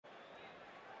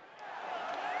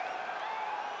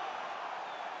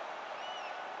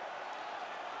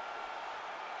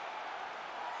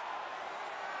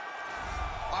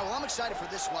All right, well, I'm excited for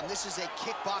this one. This is a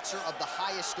kickboxer of the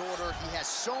highest order. He has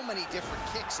so many different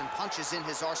kicks and punches in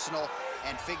his arsenal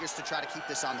and figures to try to keep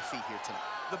this on the feet here tonight.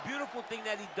 The beautiful thing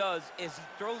that he does is he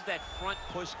throws that front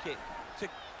push kick to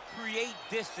create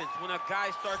distance when a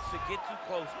guy starts to get too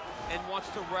close and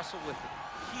wants to wrestle with it.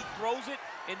 He throws it,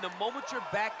 and the moment you're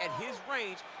back at his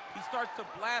range, he starts to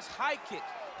blast high kicks.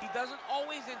 He doesn't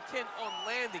always intend on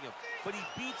landing them, but he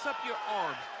beats up your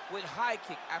arms with high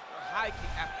kick after high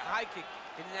kick after high kick.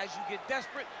 And then as you get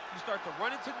desperate, you start to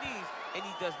run into knees, and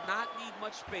he does not need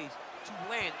much space to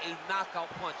land a knockout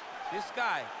punch. This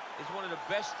guy is one of the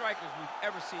best strikers we've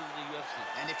ever seen in the UFC.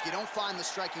 And if you don't find the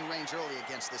striking range early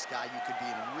against this guy, you could be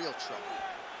in real trouble.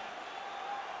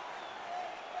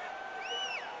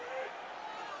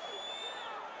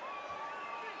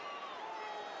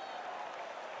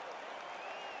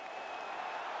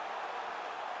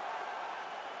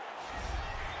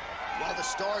 Well, the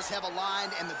stars have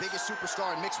aligned, and the biggest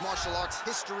superstar in mixed martial arts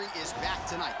history is back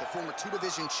tonight. The former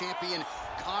two-division champion,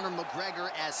 Conor McGregor.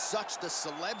 As such, the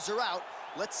celebs are out.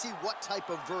 Let's see what type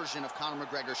of version of Conor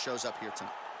McGregor shows up here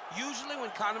tonight. Usually when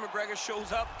Conor McGregor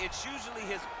shows up, it's usually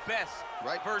his best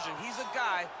version. He's a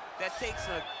guy that takes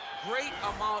a great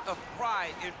amount of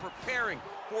pride in preparing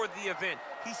for the event.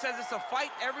 He says it's a fight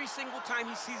every single time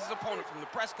he sees his opponent, from the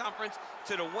press conference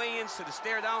to the weigh-ins to the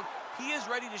stare down. He is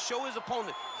ready to show his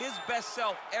opponent his best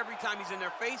self every time he's in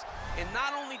their face. And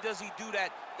not only does he do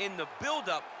that in the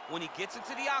build-up, when he gets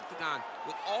into the octagon,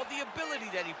 with all the ability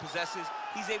that he possesses,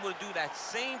 he's able to do that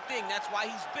same thing. That's why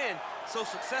he's been so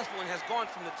successful and has gone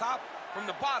from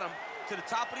the bottom to the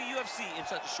top of the UFC in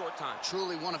such a short time.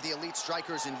 Truly one of the elite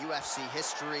strikers in UFC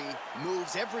history.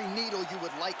 Moves every needle you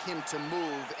would like him to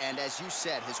move. And as you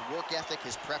said, his work ethic,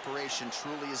 his preparation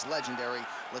truly is legendary.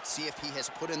 Let's see if he has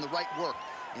put in the right work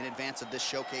in advance of this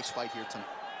showcase fight here tonight.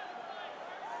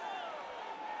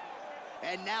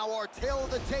 And now our tale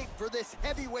of the tape for this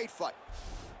heavyweight fight.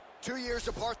 2 years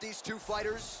apart, these two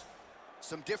fighters.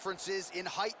 Some differences in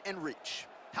height and reach.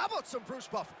 How about some Bruce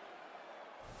Buffer?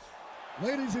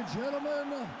 Ladies and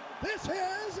gentlemen, this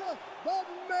is the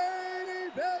main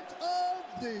event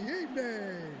of the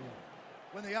evening.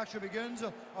 When the action begins,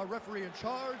 our referee in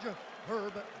charge,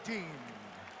 Herb Dean.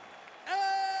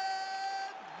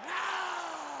 And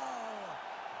now,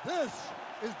 this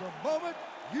is the moment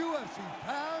UFC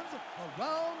fans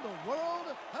around the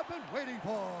world have been waiting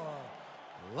for.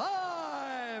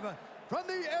 Live from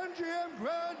the MGM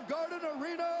Grand Garden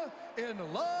Arena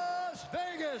in Las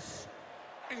Vegas.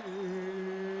 It's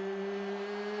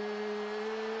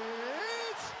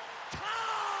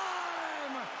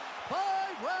time! 5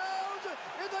 rounds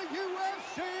in the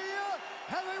UFC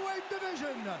heavyweight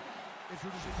division.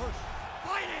 Introducing first,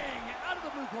 fighting out of the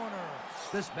blue corner.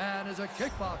 This man is a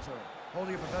kickboxer,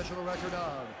 holding a professional record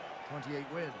of 28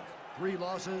 wins, 3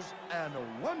 losses, and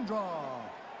 1 draw.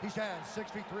 He stands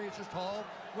 6 feet 3 inches tall,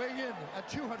 weighing in at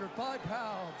 205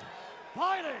 pounds.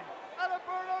 Fighting out of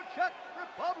Brno, Czech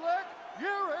Republic,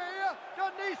 Jiri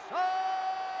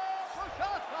Prochazka.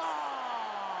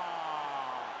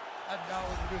 And now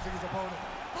introducing his opponent,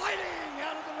 fighting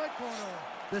out of the red corner.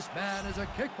 This man is a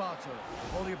kickboxer,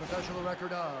 holding a professional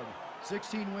record of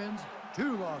 16 wins,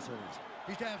 2 losses.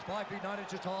 He stands 5 feet 9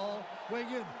 inches tall, weighing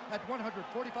in at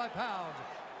 145 pounds.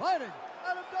 Fighting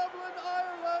out of Dublin,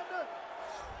 Ireland,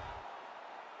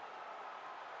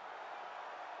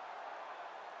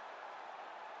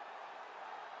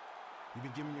 You've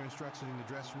been given your instructions in the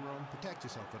dressing room. Protect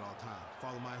yourself at all times.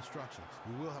 Follow my instructions.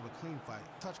 We will have a clean fight.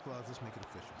 Touch gloves. Let's make it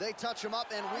official. They touch him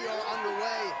up, and we are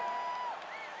underway.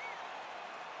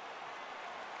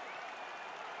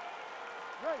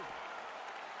 ready.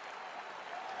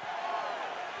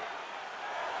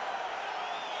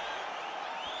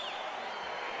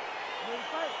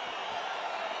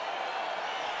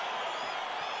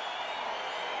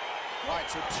 All right,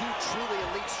 so 2 truly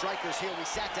elite strikers here. We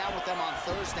sat down with them on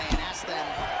Thursday and asked them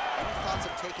any thoughts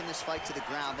of taking this fight to the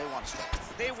ground. They want to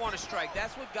strike. They want to strike.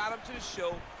 That's what got them to the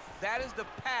show. That is the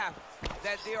path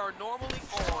that they are normally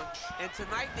on, and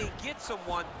tonight they get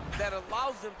someone that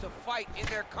allows them to fight in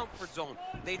their comfort zone.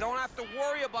 They don't have to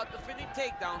worry about defending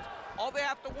takedowns. All they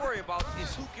have to worry about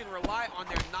is who can rely on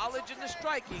their knowledge in the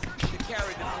striking to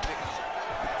carry them to victory.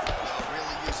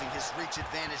 Really using his reach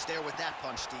advantage there with that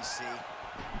punch, DC.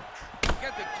 Look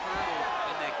at the turtle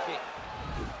in that kick.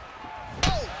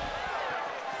 Oh!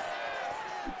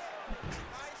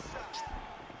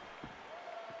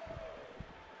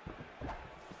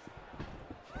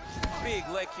 Big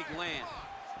leg kick lands.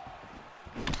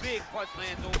 Big punch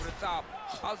lands over the top.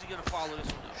 How's he gonna follow this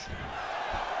one up?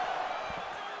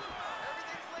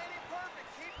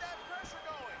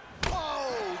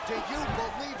 Oh, Do you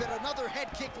believe that another head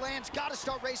kick lands? Got to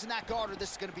start raising that guard or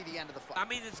this is going to be the end of the fight. I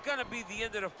mean, it's going to be the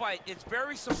end of the fight. It's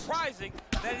very surprising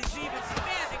that he's even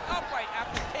standing upright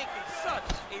after taking such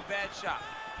a bad shot.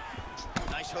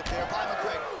 Nice hook there by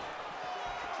McGregor.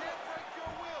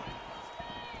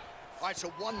 All right, so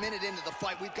 1 minute into the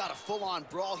fight, we've got a full-on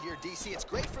brawl here, DC. It's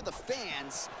great for the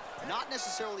fans, not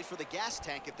necessarily for the gas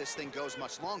tank if this thing goes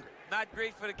much longer. Not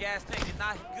great for the gas tank and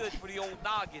not good for the old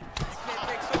noggin. You can't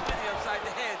take so many upside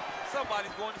the head.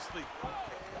 Somebody's going to sleep.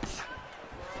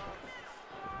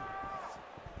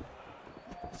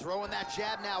 Throwing that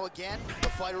jab now again. The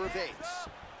fighter evades.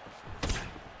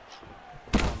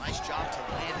 Oh, nice job to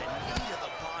land a knee to the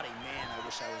body. Man, I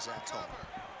wish I was that tall.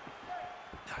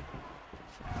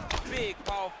 Big,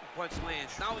 powerful punch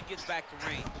lands. Now he gets back to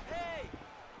range.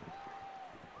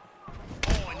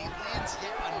 Oh, and he lands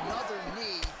here another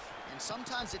knee. And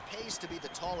sometimes it pays to be the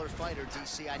taller fighter,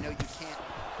 DC. I know you can't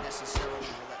necessarily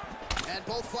relate. And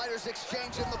both fighters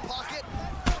exchange in the pocket.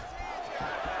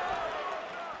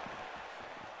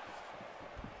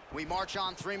 We march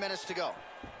on, 3 minutes to go.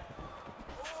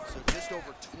 So just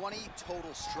over 20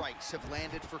 total strikes have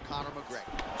landed for Conor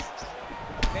McGregor.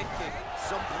 Head kick.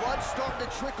 Some blood starting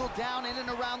to trickle down in and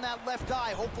around that left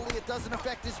eye. Hopefully it doesn't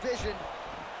affect his vision.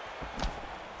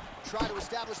 Try to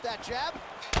establish that jab.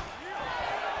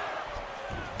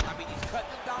 I mean, he's cutting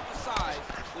them down the sides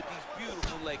with these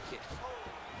beautiful leg kicks.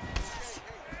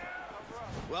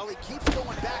 Well, he keeps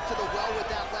going back to the well with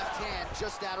that left hand,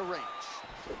 just out of range.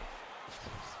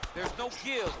 There's no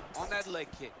give on that leg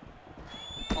kick.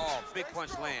 Oh, big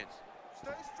punch lands.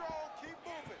 Stay strong, keep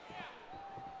moving.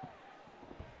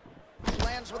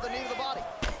 Lands with the knee to the body.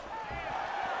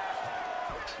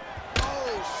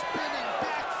 Oh, spinning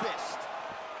back fist.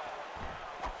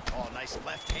 Oh, nice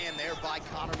left hand there by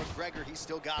Conor McGregor. He's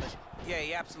still got it. Yeah,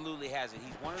 he absolutely has it.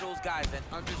 He's one of those guys that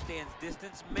understands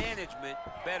distance management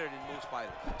better than most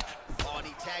fighters. Oh, and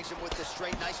he tags him with the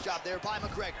straight. Nice job there by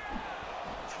McGregor.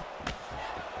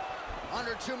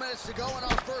 Under 2 minutes to go in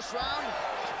our first round.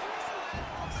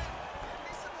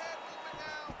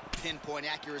 Pinpoint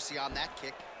accuracy on that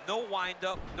kick. No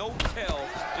wind-up, no tail,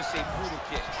 just a brutal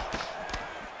kick.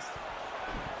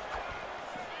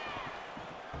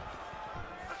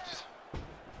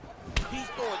 He's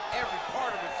throwing every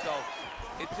part of himself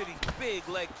into these big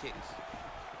leg kicks.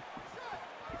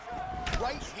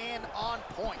 Right hand on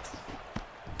point.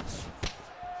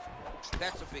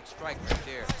 That's a big strike right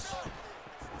there.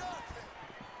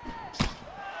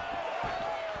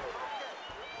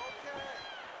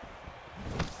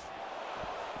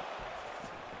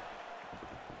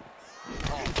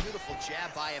 Beautiful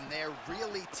jab by him there,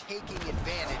 really taking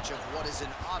advantage of what is an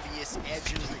obvious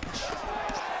edge and reach.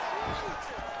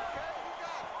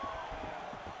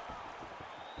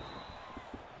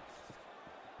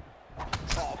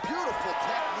 Oh, beautiful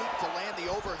technique to land the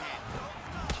overhand.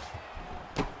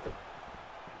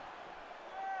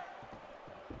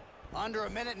 Under a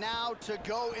minute now to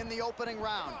go in the opening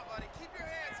round. Come on, buddy. Keep your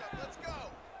hands up. Let's go.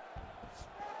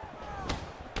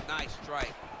 Nice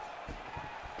strike.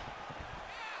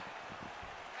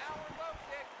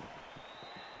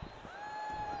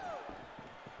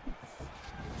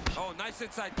 Oh, nice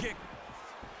inside kick.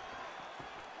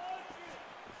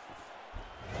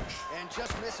 And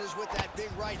just misses with that big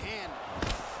right hand.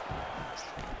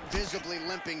 Visibly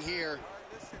limping here. All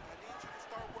right, listen, I need you to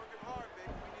start working hard,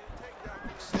 baby. We need a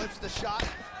takedown. Slips the shot.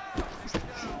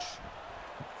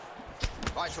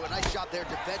 All right, so a nice job there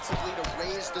defensively to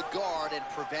raise the guard and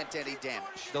prevent any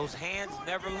damage. Those hands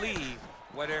never leave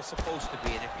where they're supposed to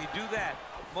be. And if you do that,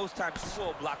 most times you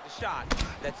will block the shot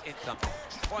that's incoming.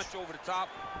 Punch over the top.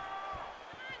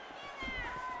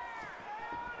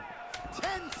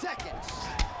 10 seconds.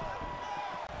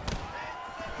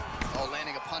 Oh,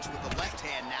 landing a punch with the left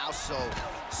hand now, so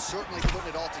certainly putting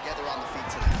it all together on the feet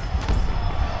tonight.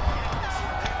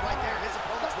 Right there, his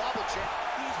opponent's wobble check.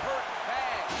 He's hurt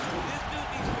bad. This dude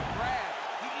needs to grab.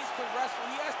 He needs to wrestle.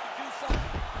 He has to do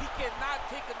something. He cannot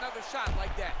take another shot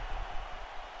like that.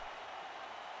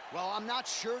 Well, I'm not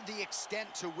sure the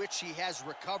extent to which he has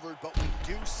recovered, but we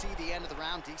do see the end of the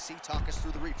round. DC, talk us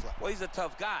through the replay. Well, he's a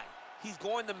tough guy. He's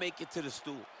going to make it to the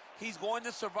stool. He's going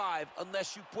to survive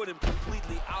unless you put him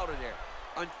completely out of there.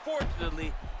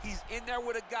 Unfortunately, he's in there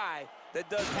with a guy that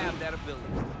does have that ability.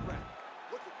 Look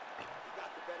at he got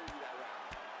the better of you that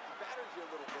round. He battered you a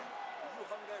little bit, but you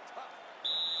hung there tough.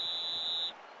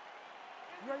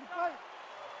 You ready to fight?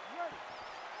 You ready?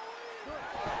 Good.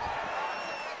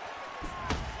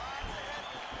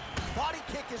 Body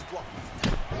kick is blocked.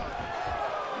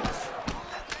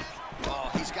 Oh,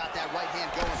 he's got that right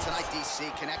hand going tonight, DC.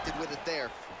 DC, connected with it there.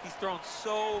 He's thrown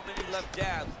so many left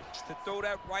jabs to throw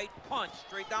that right punch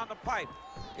straight down the pipe.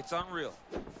 It's unreal.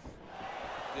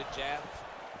 Good jab.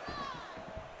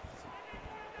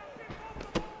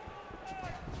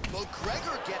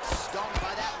 McGregor gets stung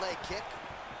by that leg kick.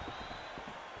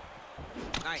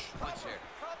 Nice punch there.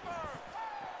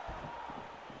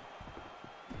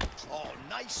 Oh,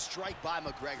 nice strike by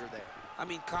McGregor there. I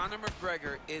mean, Conor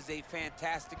McGregor is a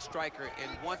fantastic striker,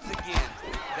 and once again,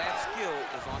 that skill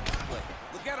is on display.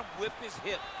 Look at him whip his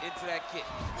hip into that kick.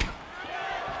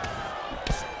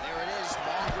 So there it is,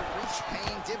 longer reach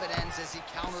paying dividends as he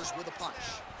counters with a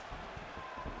punch.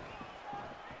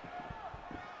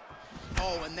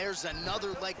 Oh, and there's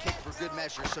another leg kick for good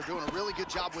measure. So doing a really good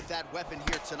job with that weapon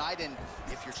here tonight. And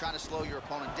if you're trying to slow your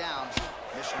opponent down,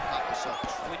 mission accomplished.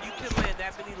 When you can land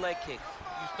that many leg kicks,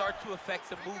 you start to affect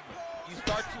the movement. You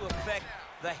start to affect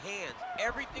the hands.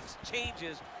 Everything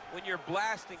changes when you're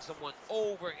blasting someone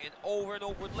over and over and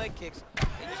over with leg kicks,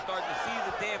 and you start to see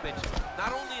the damage,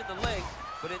 not only in the legs,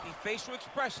 but in the facial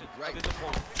expression of his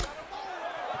opponent.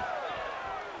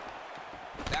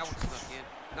 That one snuck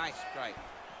in. Nice strike.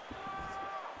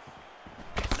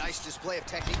 Nice display of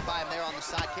technique by him there on the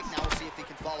side kick. Now we'll see if he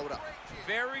can follow it up.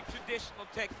 Very traditional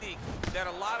technique that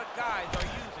a lot of guys are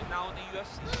using now in the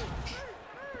UFC.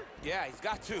 Yeah, he's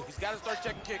got to. He's got to start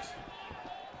checking kicks.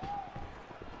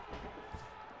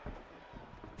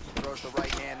 Throws the right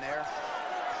hand there.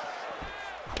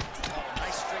 Oh,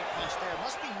 nice straight punch there.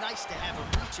 Must be nice to have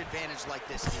a reach advantage like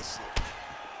this, DC.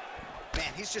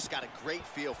 Man, he's just got a great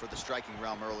feel for the striking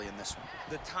realm early in this one.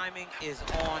 The timing is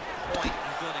on point.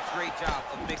 He's doing a great job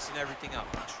of mixing everything up.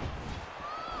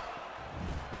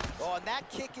 Oh, and that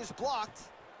kick is blocked.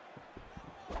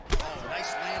 Oh,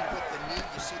 nice land with the knee.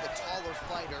 You see the taller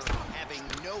fighter having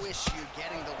no issue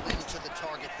getting the limb to the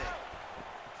target there.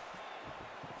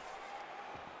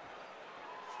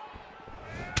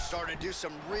 Starting to do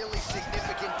some really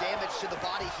significant damage to the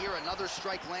body here. Another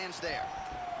strike lands there.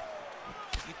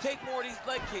 You take more of these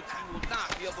leg kicks, you will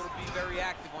not be able to be very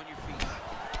active on your feet.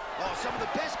 Oh, some of the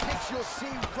best kicks you'll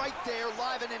see right there,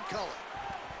 live and in color.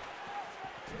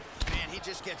 Man, he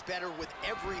just gets better with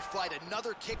every fight.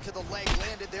 Another kick to the leg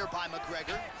landed there by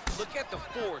McGregor. Look at the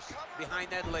force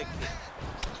behind that leg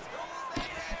kick.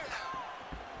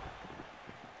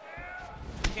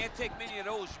 You can't take many of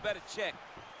those, you better check.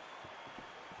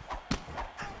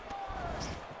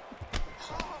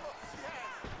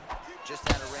 Just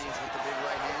out of range with the big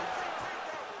right hand.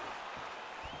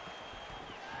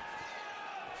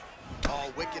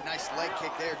 Oh, wicked nice leg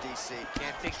kick there, DC.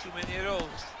 Can't take too many of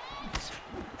those.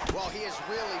 Well, he has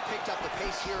really picked up the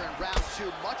pace here in round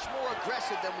two. Much more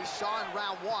aggressive than we saw in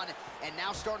round one, and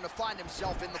now starting to find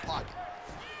himself in the pocket.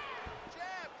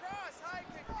 Jab, cross, high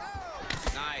kick, go!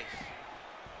 Nice.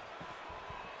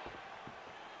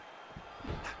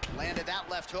 Landed that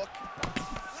left hook.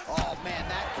 Oh, man,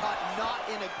 that cut not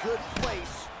in a good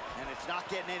place, and it's not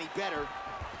getting any better.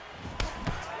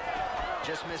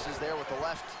 Just misses there with the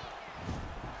left.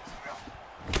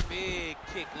 Big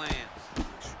kick lands. You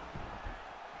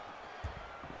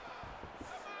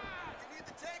need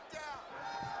the takedown.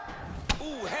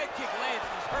 Ooh, head kick lands,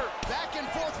 he's hurt. Back and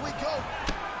forth we go.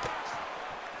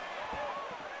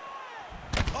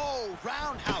 Oh,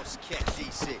 roundhouse kick,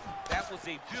 DC. That was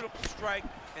a beautiful strike,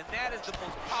 and that is the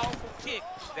most powerful kick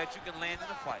that you can land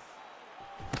in a fight.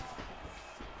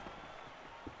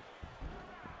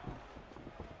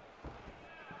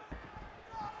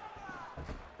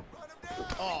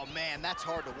 Oh, man, that's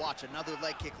hard to watch. Another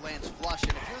leg kick lands flush,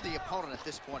 and if you're the opponent at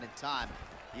this point in time,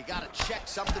 you got to check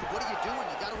something. What are you doing?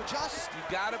 You got to adjust. You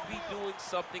got to be doing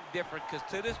something different, because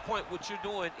to this point, what you're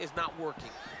doing is not working.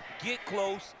 Get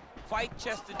close, fight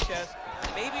chest to chest,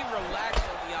 maybe relax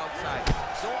on the outside.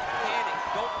 Don't panic,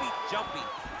 don't be jumpy.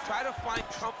 Try to find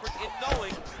comfort in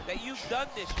knowing that you've done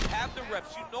this. You have the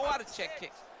reps, you know how to check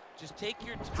kicks. Just take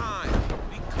your time,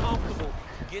 be comfortable,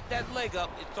 get that leg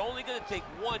up. It's only gonna take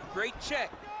one great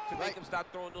check to make him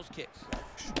stop throwing those kicks.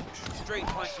 Straight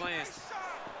punch lands.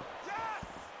 Yes!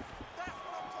 That's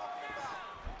what I'm talking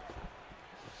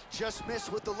about. Just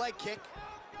missed with the leg kick.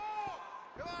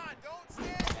 Come on, don't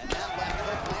stand. And that left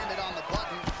hook landed on the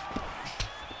button.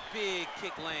 Big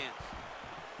kick lands.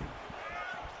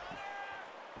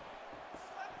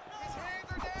 His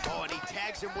hands are down. Oh, and he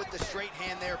tags him with the straight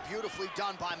hand there. Beautifully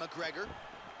done by McGregor.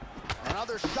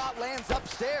 Another shot lands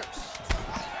upstairs.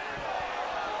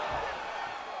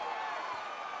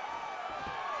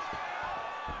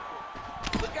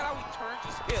 Look at how he turns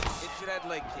his hip into that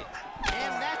leg kick.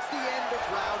 And that's the end of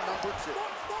round number two.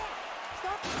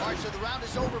 Stop All right, so the round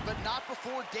is over, but not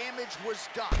before damage was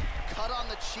done. Cut on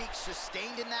the cheek,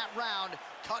 sustained in that round.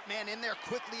 Cut man in there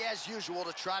quickly as usual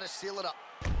to try to seal it up.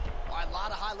 All right, a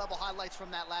lot of high-level highlights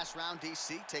from that last round,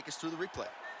 DC. Take us through the replay.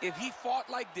 If he fought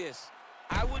like this,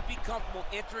 I would be comfortable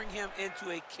entering him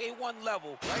into a K1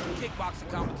 level kickboxing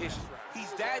competition.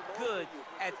 He's that good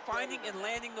at finding and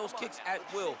landing those kicks at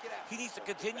will. He needs to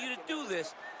continue to do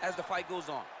this as the fight goes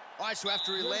on. All right, so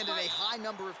after he landed a high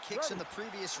number of kicks in the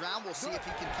previous round, we'll see if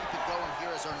he can keep it going here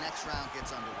as our next round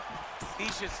gets underway. He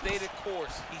should stay the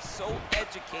course. He's so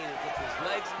educated with his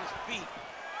legs and his feet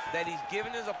that he's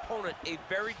given his opponent a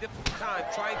very difficult time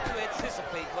trying to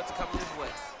anticipate what's coming his way.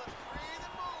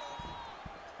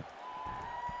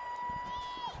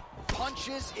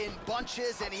 Punches in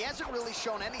bunches, and he hasn't really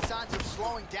shown any signs of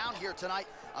slowing down here tonight.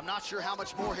 I'm not sure how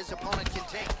much more his opponent can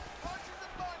take.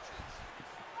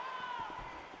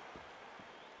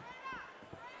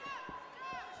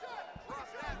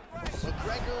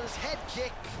 McGregor's head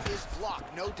kick is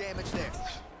blocked. No damage there.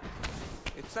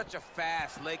 It's such a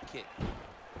fast leg kick.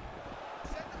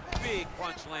 Big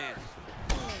punch lands.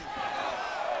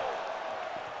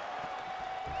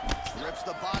 Rips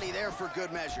the body there for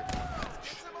good measure.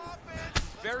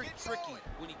 Very tricky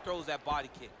when he throws that body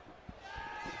kick.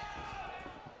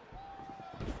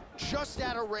 Just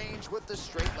out of range with the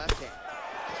straight left hand.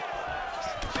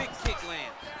 Big kick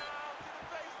lands.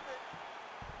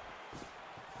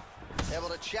 Able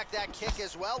to check that kick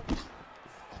as well.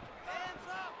 Hands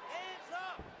up, hands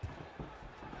up.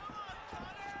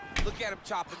 Look at him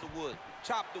chopping the wood.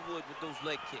 Chop the wood with those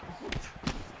leg kicks.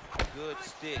 Good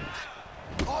stick.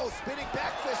 Oh, spinning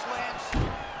back fist lands.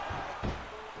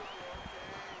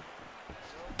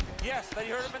 Yes, that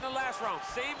he hurt him in the last round.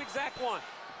 Same exact one.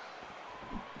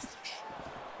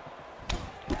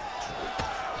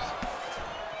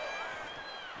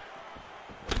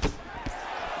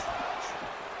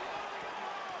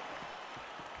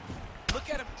 Look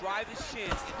at him drive his shin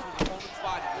into his opponent's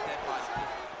body with that body kick.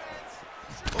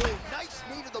 Oh, nice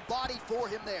knee to the body for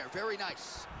him there. Very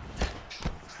nice.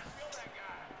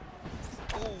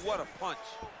 Oh, what a punch.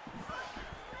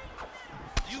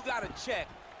 You got to check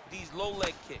these low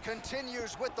leg kicks.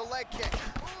 Continues with the leg kick.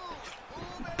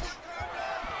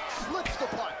 Slips the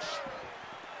punch.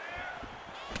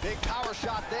 Big power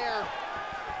shot there.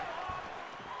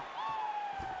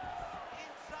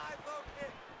 Inside low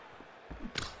kick.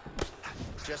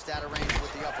 Just out of range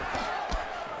with the uppercut.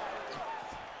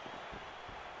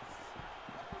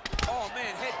 Oh,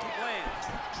 man, head kick lands.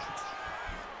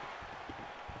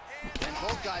 And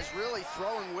both guys really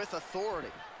throwing with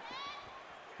authority.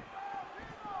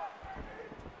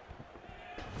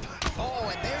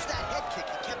 Oh, and there's that head kick.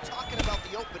 He kept talking about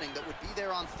the opening that would be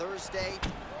there on Thursday.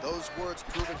 Those words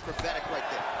proving prophetic right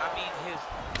there. I mean, his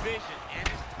vision and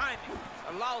his timing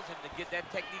allows him to get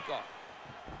that technique off.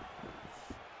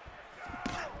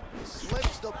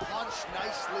 Slips the punch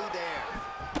nicely there.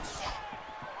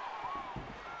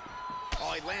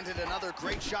 Oh, he landed another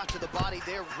great shot to the body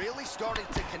there. Really starting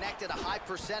to connect at a high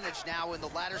percentage now in the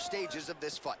latter stages of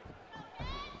this fight.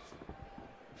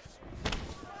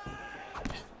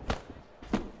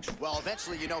 Well,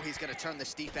 eventually, you know he's going to turn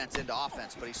this defense into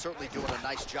offense, but he's certainly doing a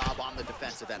nice job on the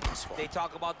defensive end this far. They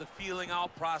talk about the feeling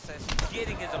out process,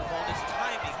 getting his opponent's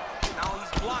timing. Now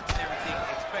he's blocking everything.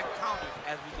 Expect counters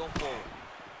as we go forward.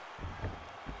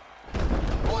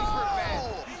 Oh, he's hurt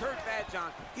bad. He's hurt bad,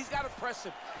 John. He's got to press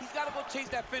him. He's got to go chase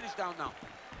that finish down now.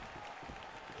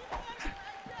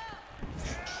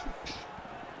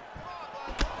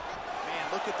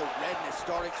 Man, look at the redness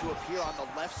starting to appear on the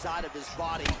left side of his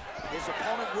body. His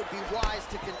opponent would be wise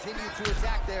to continue to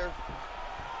attack there.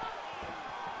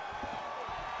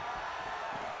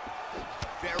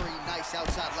 Very nice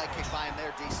outside leg kick by him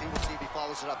there, DC. We'll see if he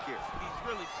follows it up here. He's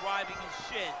really driving his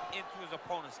shin into his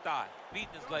opponent's thigh, beating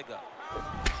his leg up.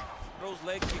 Those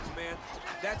leg kicks, man,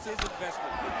 that's his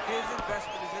investment. His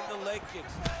investment is in the leg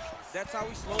kicks. That's how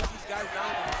he slows these guys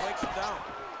down and breaks them down.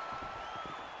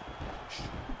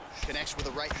 Connects with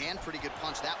the right hand. Pretty good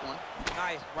punch, that one.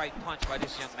 Nice right punch by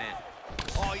this young man.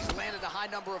 Oh, he's landed a high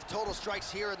number of total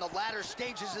strikes here in the latter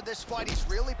stages of this fight. He's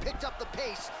really picked up the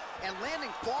pace and landing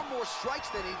far more strikes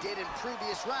than he did in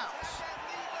previous rounds.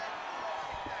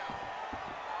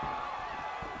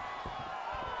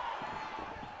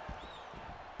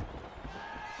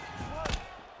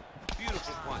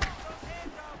 Beautiful punch.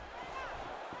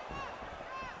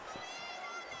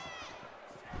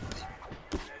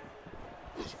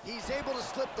 He's able to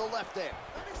slip the left there.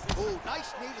 Ooh,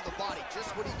 nice knee to the body, just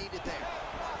what he needed there.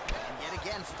 And yet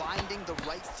again, finding the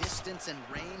right distance and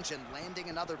range and landing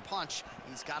another punch.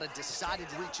 He's got a decided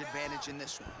reach advantage in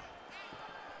this one.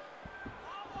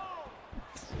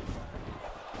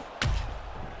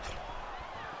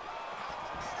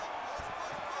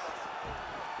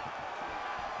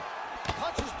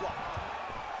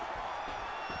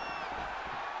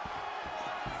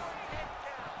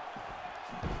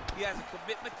 has a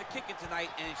commitment to kicking tonight,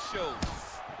 and it shows.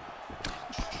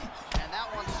 And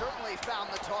that one certainly found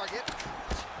the target.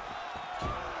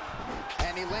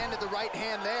 And he landed the right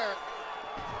hand there.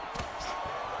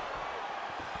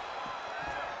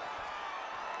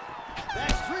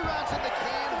 That's 3 rounds in the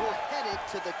can. We're headed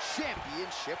to the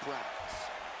championship rounds.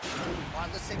 All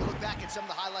right, let's take a look back at some of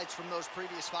the highlights from those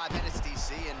previous 5 minutes,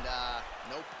 DC. And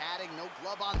no padding, no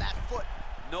glove on that foot.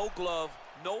 No glove,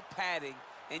 no padding.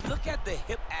 And look at the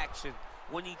hip action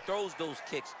when he throws those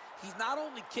kicks. He's not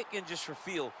only kicking just for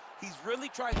feel, he's really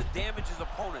trying to damage his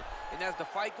opponent. And as the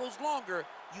fight goes longer,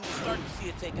 you will start to see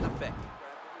it taking effect.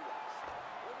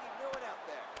 What are you doing out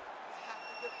there? You have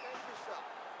to defend yourself.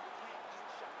 You can't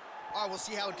eat shots. All right, we'll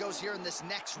see how it goes here in this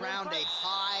next round. A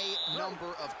high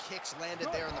number of kicks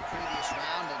landed there in the previous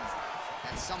round,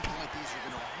 and at some point, these are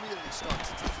going to really start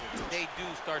to take effect. They do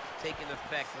start to take an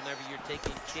effect whenever you're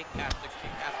taking kick after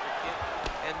kick after kick.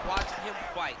 And watching him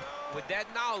fight with that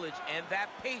knowledge and that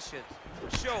patience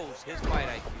shows his fight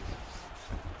IQ.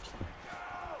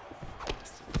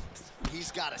 He's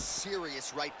got a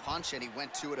serious right punch, and he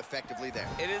went to it effectively there.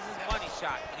 It is his money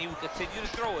shot, and he will continue to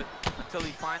throw it until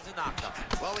he finds a knockout.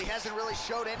 Well, he hasn't really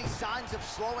showed any signs of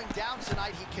slowing down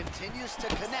tonight. He continues to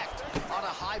connect on a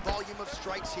high volume of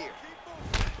strikes here.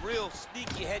 Real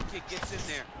sneaky head kick gets in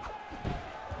there.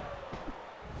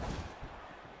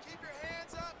 Keep your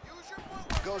hands up. Use your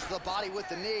footwork. Goes to the body with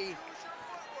the knee. Use your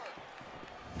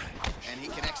footwork. And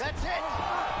he connects. That's it.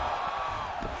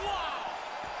 Wow!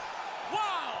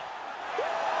 Wow!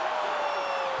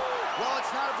 Well, it's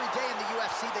not every day in the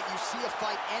UFC that you see a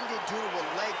fight ended due to a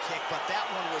leg kick, but that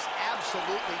one was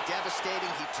absolutely devastating.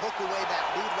 He took away that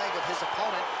lead leg of his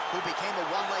opponent, who became a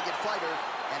one-legged fighter,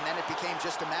 and then it became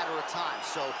just a matter of time.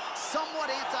 So somewhat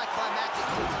anticlimactic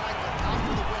here tonight, but not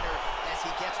for the winner, as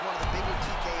he gets one of the bigger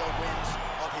TKO wins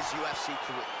of his UFC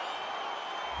career.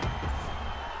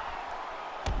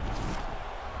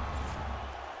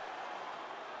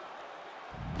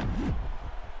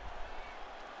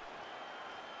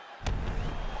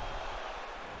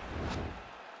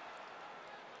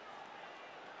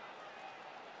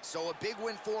 So a big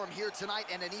win for him here tonight,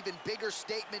 and an even bigger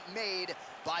statement made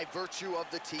by virtue of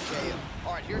the TKO.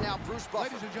 All right, here now Bruce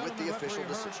Buffer with the official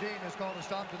decision. Dean has called a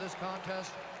stop to this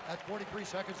contest at 43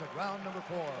 seconds of round number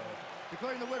 4.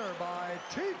 Declaring the winner by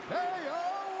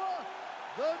TKO,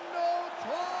 the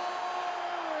notorious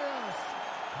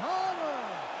Conor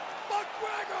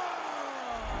McGregor!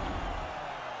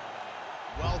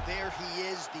 Well, there he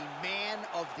is, the man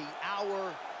of the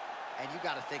hour. And you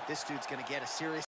got to think this dude's going to get a serious